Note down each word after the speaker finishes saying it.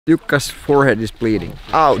Jukka's forehead is bleeding.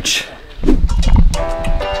 Ouch!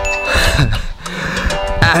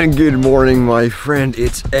 And good morning, my friend.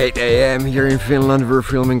 It's 8 AM here in Finland. We're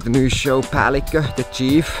filming the new show Päällikkö, the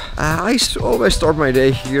Chief. I always start my day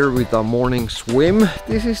here with a morning swim.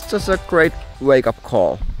 This is just a great wake-up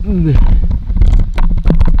call.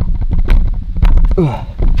 Oh,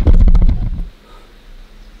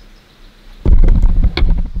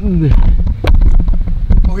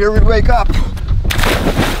 here we wake up.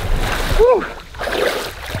 Woo.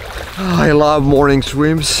 I love morning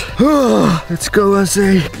swims. Let's go and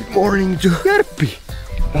say good morning to Järpi.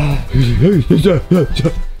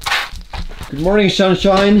 Good morning,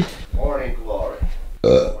 sunshine. Morning, glory.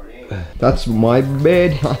 That's my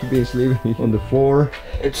bed. I've been sleeping on the floor.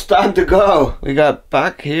 It's time to go. We got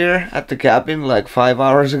back here at the cabin like 5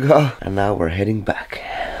 hours ago, and now we're heading back.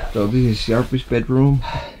 So this is Järpi's bedroom.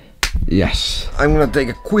 Yes. I'm gonna take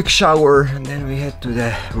a quick shower and then we head to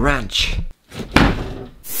the ranch.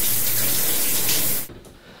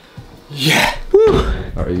 Yeah! Woo.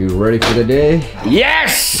 Are you ready for the day?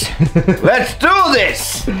 Yes! Let's do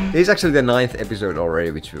this! This is actually the 9th episode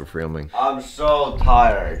already which we're filming. I'm so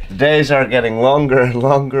tired. The days are getting longer and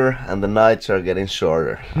longer, and the nights are getting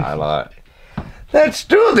shorter. I like. Let's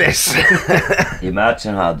do this!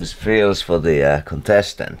 Imagine how this feels for the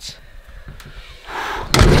contestants.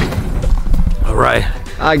 Alright.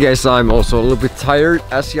 I guess I'm also a little bit tired.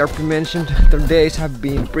 As Järpi mentioned, the days have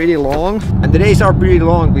been pretty long. And the days are pretty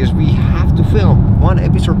long because we have to film 1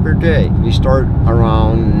 episode per day. We start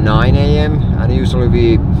around 9 AM and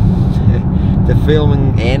usually the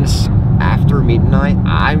filming ends after midnight.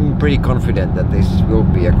 I'm pretty confident that this will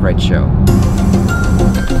be a great show.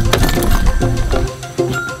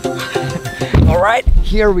 Alright,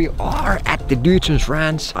 here we are at the Dudesons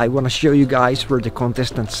ranch. I want to show you guys where the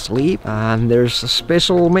contestants sleep. And there's a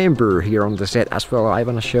special member here on the set as well. I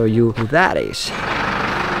want to show you who that is.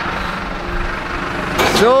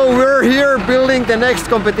 So we're here building the next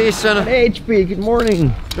competition. HP, good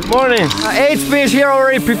morning. Good morning. HP is here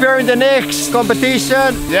already preparing the next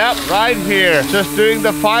competition. Yep, right here. Just doing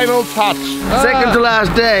the final touch. Second to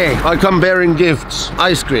last day. I come bearing gifts.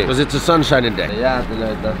 Ice cream, because it's a sunshiny day.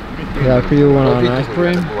 Yeah, do you want an ice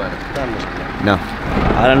cream? No.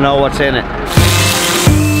 I don't know what's in it.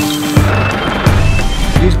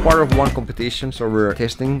 This is part of one competition, so we're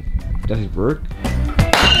testing. Does it work?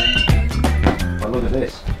 Oh, look at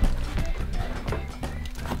this.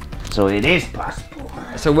 So it is possible.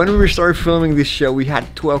 So when we started filming this show, we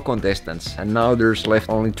had 12 contestants, and now there's left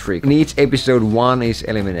only 3. In each episode, 1 is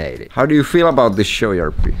eliminated. How do you feel about this show,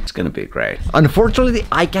 Järpi? It's gonna be great. Unfortunately,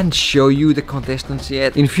 I can't show you the contestants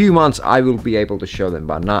yet. In a few months, I will be able to show them,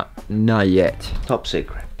 but not yet. Top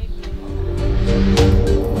secret.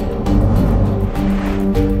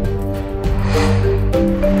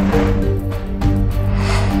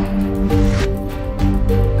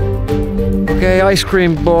 Okay, ice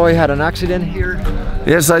cream boy had an accident here.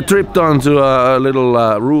 Yes, I tripped onto a little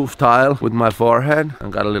roof tile with my forehead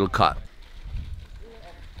and got a little cut.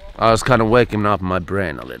 I was kind of waking up my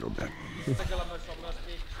brain a little bit.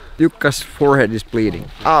 Jukka's forehead is bleeding.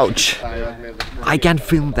 Ouch! I can't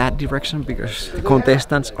film that direction because the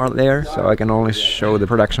contestants are there, so I can only show the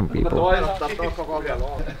production people.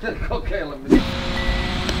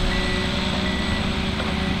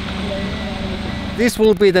 This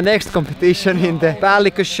will be the next competition in the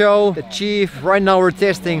Päällikkö show, the Chief. Right now we're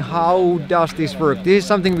testing how does this work. This is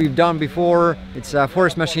something we've done before. It's a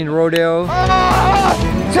forest machine rodeo.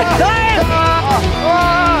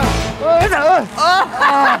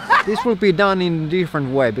 This will be done in a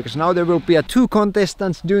different way because now there will be 2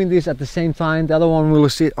 contestants doing this at the same time. The other one will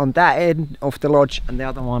sit on that end of the lodge and the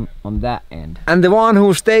other one on that end. And the one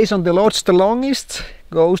who stays on the lodge the longest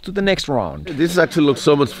goes to the next round. This actually looks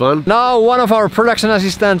so much fun. Now one of our production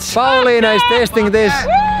assistants, Pauliina, is testing this.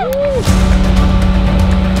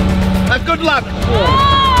 Good luck!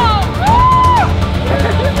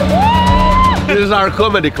 This is our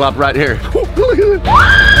comedy club right here.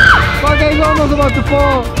 Okay, he's almost about to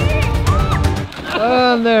fall.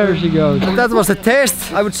 And there she goes. That was the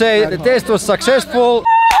test. I would say the test was successful.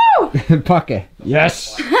 Pake.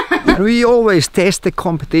 Yes. We always test the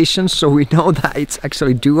competitions so we know that it's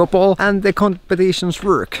actually doable and the competitions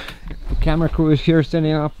work. The camera crew is here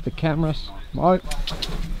setting up the cameras. Bye.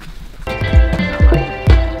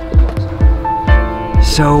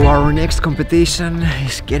 So our next competition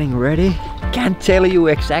is getting ready. Can't tell you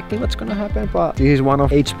exactly what's gonna happen, but this is one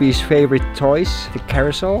of HP's favorite toys, the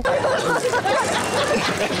carousel.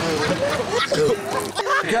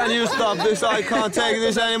 Can you stop this? I can't take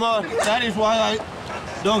this anymore. That is why I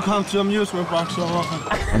don't come to amusement park so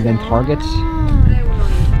often. And then targets.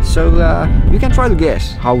 So you can try to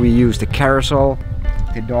guess how we use the carousel,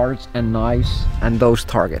 the darts and knives and those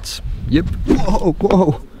targets. Yep. Whoa,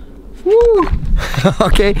 whoa. Woo.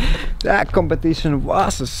 Okay, that competition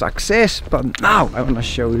was a success, but now I want to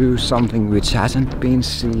show you something which hasn't been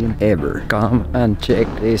seen ever. Come and check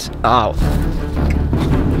this out.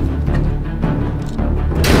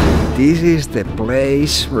 This is the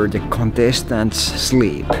place where the contestants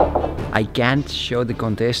sleep. I can't show the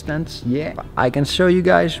contestants yet, but I can show you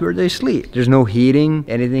guys where they sleep. There's no heating,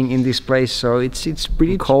 anything in this place, so it's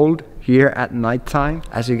pretty cold here at night time.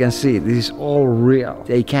 As you can see, this is all real.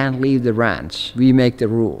 They can't leave the ranch. We make the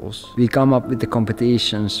rules. We come up with the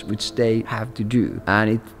competitions which they have to do, and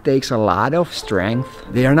it takes a lot of strength.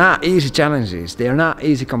 They are not easy challenges. They are not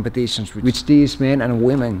easy competitions which these men and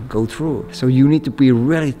women go through. So you need to be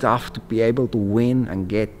really tough to be able to win and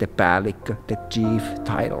get the Päällikkö, the chief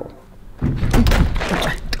title.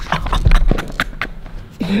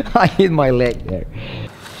 I hit my leg there.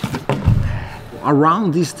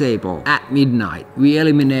 Around this table at midnight we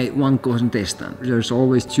eliminate one contestant. There's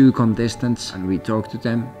always two contestants and we talk to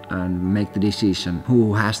them and make the decision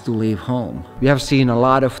who has to leave home. We have seen a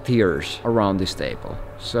lot of tears around this table.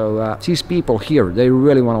 So these people here, they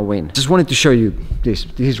really want to win. Just wanted to show you this.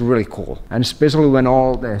 This is really cool. And especially when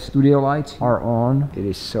all the studio lights are on, it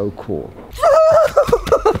is so cool.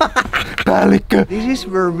 Päällikkö. This is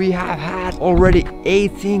where we have had already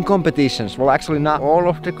 18 competitions. Well, actually not all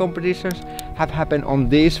of the competitions have happened on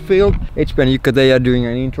this field. HP and Jukka, they are doing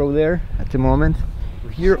an intro there at the moment.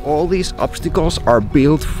 Here all these obstacles are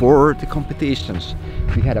built for the competitions.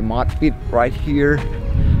 We had a mud pit right here.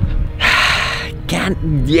 Can't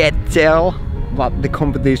yet tell what the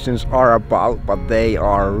competitions are about, but they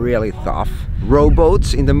are really tough.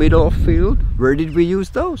 Rowboats in the middle of the field. Where did we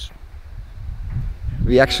use those?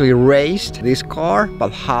 We actually raced this car,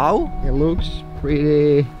 but how? It looks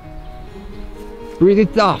pretty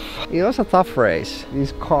tough. It was a tough race.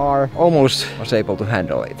 This car almost was able to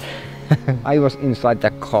handle it. I was inside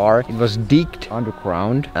that car. It was digged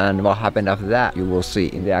underground, and what happened after that you will see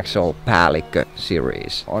in the actual Päällikkö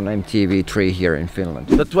series on MTV3 here in Finland.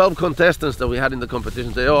 The 12 contestants that we had in the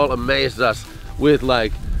competition, they all amazed us with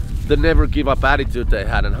like the never give up attitude they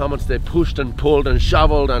had and how much they pushed and pulled and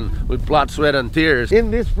shoveled and with blood, sweat and tears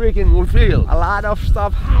in this freaking field. A lot of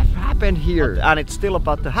stuff have happened here. And it's still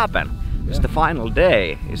about to happen. Because the final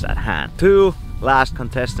day is at hand. Two last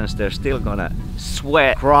contestants, they're still gonna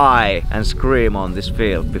sweat, cry and scream on this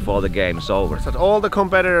field before the game is over. But all the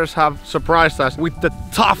competitors have surprised us with the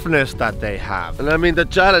toughness that they have. And I mean, the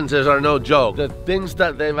challenges are no joke. The things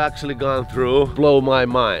that they've actually gone through blow my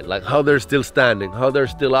mind. Like how they're still standing, how they're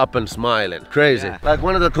still up and smiling. Crazy. Yeah. Like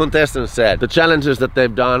one of the contestants said, the challenges that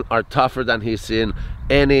they've done are tougher than he's seen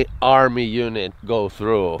any army unit go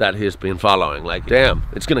through that he's been following. Like, damn,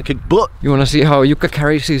 it's gonna kick butt. You wanna see how Jukka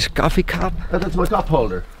carries his coffee cup? That's my cup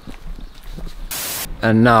holder.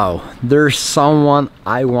 And now, there's someone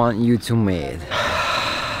I want you to meet.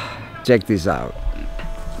 Check this out.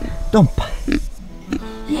 Tomppa.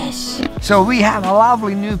 Yes. So we have a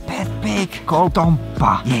lovely new pet pig called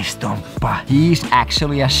Tomppa. Yes, Tomppa. He's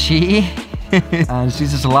actually a she. And she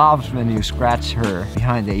just loves when you scratch her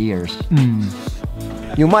behind the ears.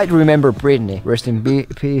 You might remember Brittany. Rest in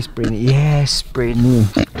peace, Brittany. Yes, Brittany.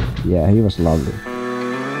 Yeah, he was lovely.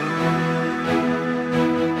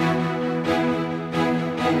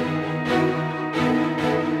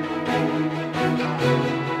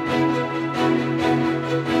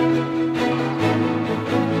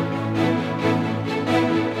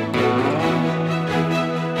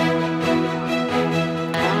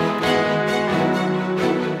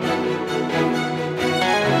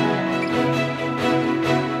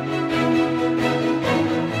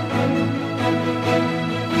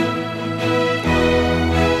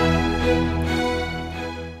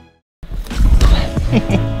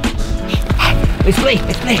 Let's play,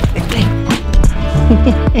 let's play, let's play.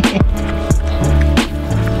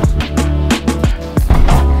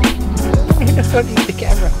 Don't eat the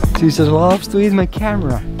camera. She just loves to eat my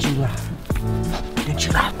camera. Chill out.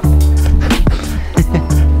 Chill out.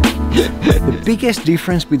 The biggest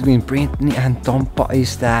difference between Brittany and Tomppa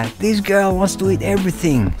is that this girl wants to eat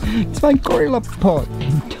everything. It's my gorilla pot.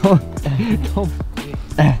 Don't.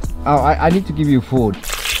 Oh, I need to give you food.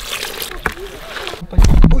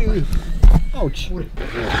 Ouch.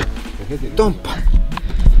 Tomppa.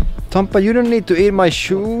 Tomppa, you don't need to eat my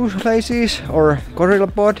shoelaces or gorilla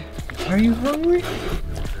pod. Are you hungry?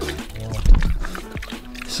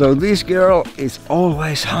 So this girl is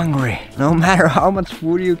always hungry. No matter how much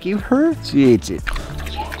food you give her, she eats it.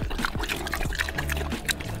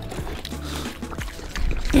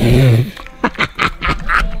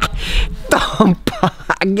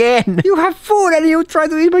 Tompa again. You have food and you try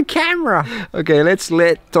to eat my camera. Okay, let's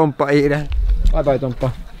let Tompa eat it. Bye bye,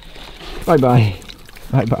 Tompa. Bye bye.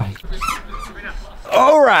 Bye bye.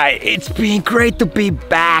 Alright, it's been great to be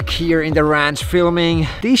back here in the ranch filming.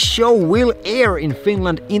 This show will air in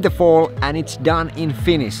Finland in the fall and it's done in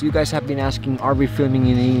Finnish. You guys have been asking, are we filming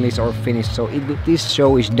in English or Finnish? So this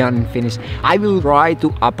show is done in Finnish. I will try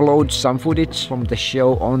to upload some footage from the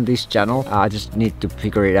show on this channel. I just need to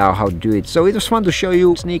figure it out how to do it. So it was fun to show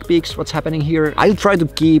you sneak peeks what's happening here. I'll try to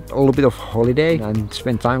keep a little bit of holiday and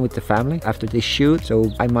spend time with the family after this shoot.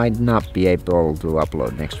 So I might not be able to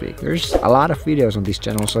upload next week. There's a lot of videos on this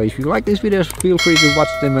channel, so if you like these videos, feel free to watch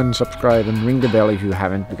them and subscribe and ring the bell if you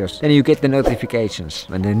haven't, because then you get the notifications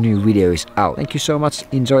when the new video is out. Thank you so much,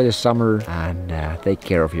 enjoy the summer and take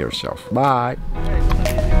care of yourself. Bye.